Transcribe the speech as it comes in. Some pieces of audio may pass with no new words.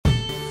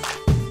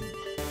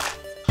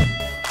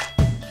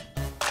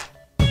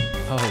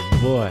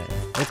boy,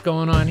 what's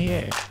going on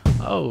here?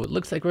 Oh, it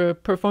looks like we're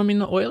performing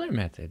the Euler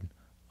method.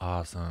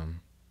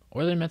 Awesome.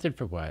 Euler method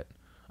for what?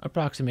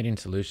 Approximating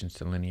solutions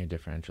to linear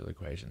differential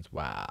equations.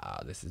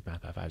 Wow, this is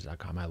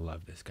math.5s.com. I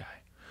love this guy.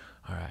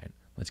 All right,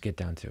 let's get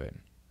down to it.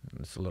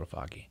 It's a little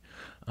foggy.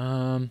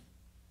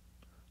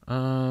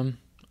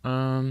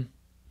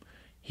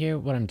 Here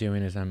what I'm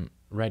doing is I'm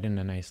writing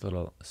a nice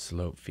little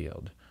slope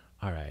field.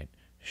 All right,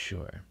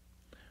 sure.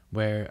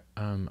 Where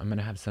I'm going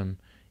to have some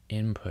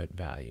input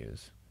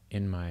values.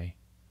 In my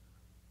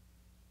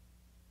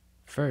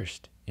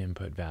first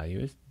input value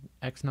is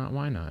x naught,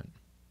 y naught.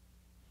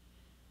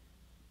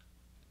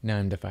 Now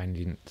I'm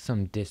defining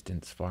some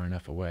distance far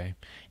enough away,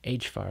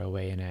 h far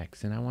away in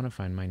x, and I want to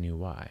find my new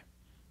y.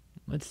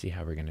 Let's see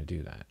how we're going to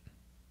do that.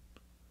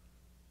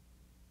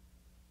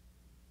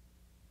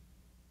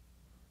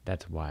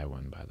 That's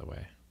y1, by the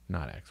way,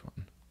 not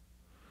x1.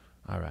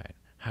 All right,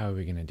 how are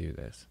we going to do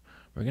this?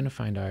 We're going to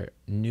find our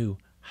new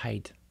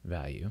height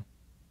value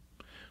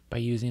by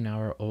using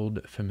our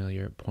old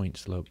familiar point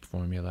slope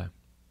formula.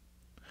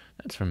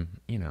 That's from,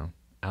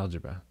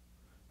 algebra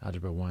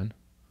 1.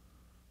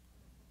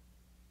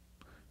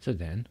 So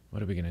then,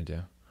 what are we going to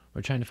do?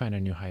 We're trying to find our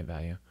new height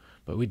value,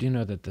 but we do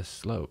know that the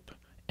slope,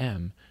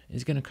 m,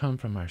 is going to come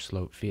from our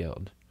slope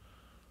field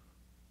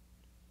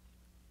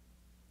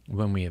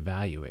when we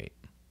evaluate.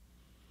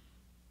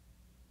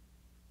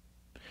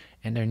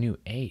 And our new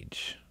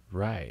h,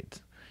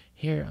 right.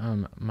 Here,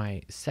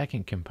 my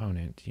second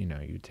component,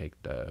 you take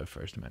the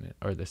first minus,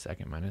 or the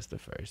second minus the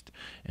first,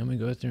 and we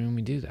go through and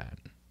we do that.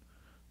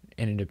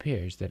 And it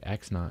appears that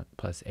x naught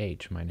plus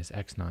h minus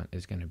x naught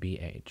is going to be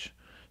h.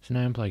 So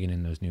now I'm plugging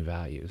in those new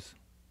values.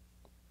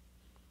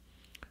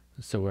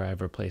 So where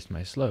I've replaced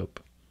my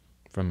slope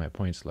from my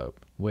point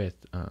slope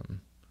with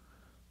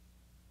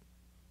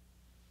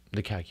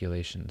the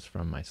calculations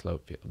from my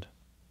slope field.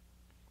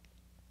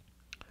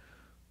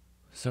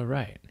 So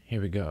right,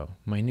 here we go.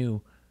 My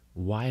new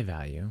y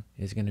value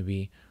is going to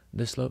be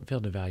the slope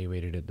field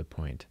evaluated at the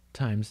point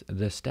times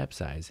the step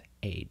size,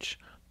 h,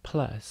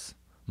 plus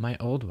my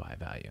old y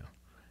value.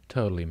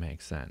 Totally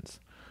makes sense.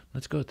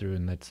 Let's go through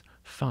and let's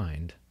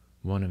find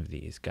one of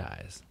these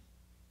guys.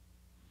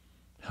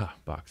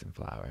 Box and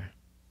flower.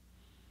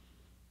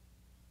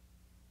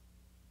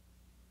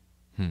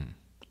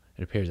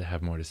 It appears I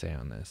have more to say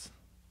on this.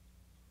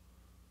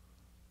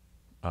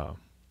 Oh,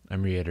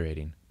 I'm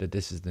reiterating that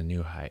this is the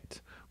new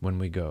height when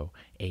we go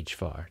h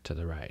far to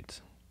the right.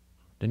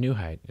 The new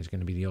height is going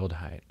to be the old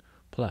height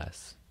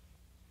plus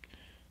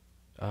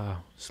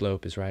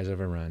slope is rise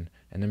over run,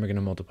 and then we're going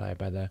to multiply it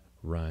by the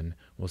run.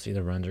 We'll see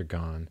the runs are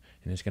gone,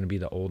 and it's going to be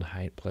the old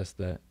height plus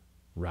the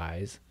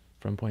rise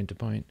from point to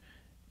point,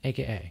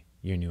 aka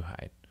your new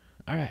height.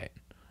 All right,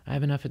 I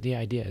have enough of the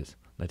ideas.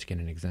 Let's get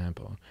an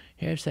example.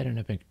 Here I've set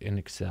up an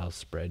Excel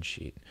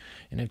spreadsheet,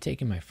 and I've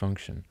taken my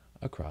function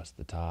across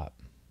the top.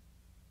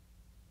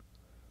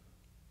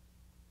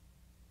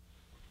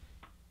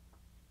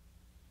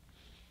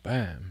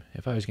 Bam!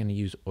 If I was going to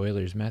use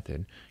Euler's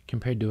method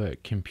compared to a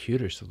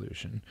computer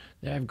solution,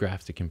 there I've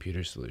graphed the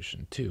computer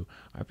solution to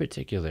our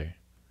particular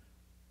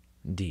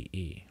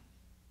DE.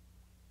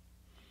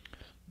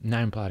 Now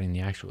I'm plotting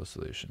the actual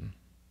solution.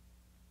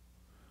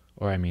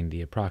 Or I mean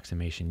the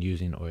approximation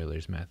using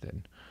Euler's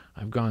method.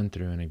 I've gone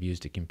through and I've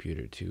used a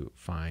computer to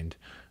find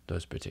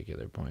those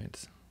particular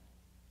points.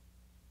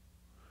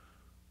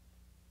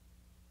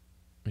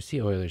 We see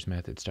Euler's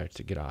method starts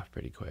to get off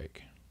pretty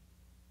quick.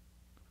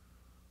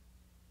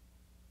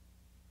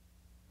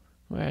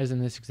 Whereas in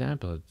this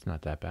example, it's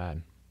not that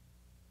bad.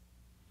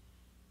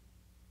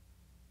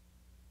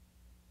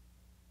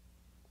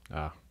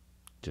 Oh,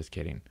 just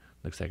kidding.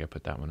 Looks like I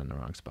put that one in the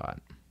wrong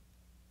spot.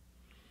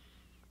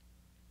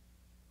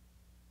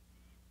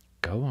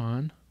 Go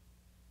on.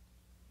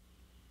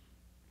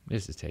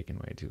 This is taking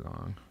way too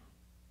long.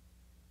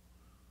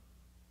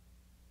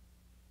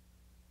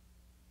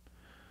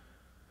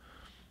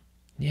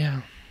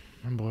 Yeah,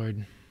 I'm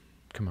bored.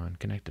 Come on,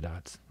 connect the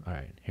dots. All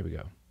right, here we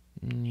go.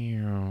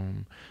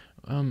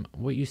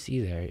 What you see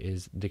there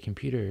is the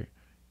computer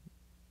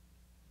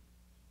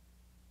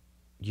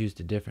used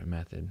a different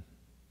method.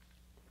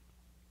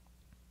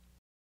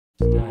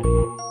 Study.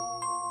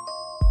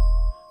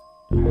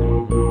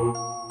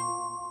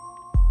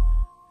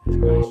 Ask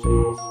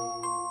questions.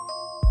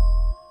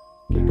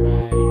 Get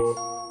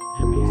grades.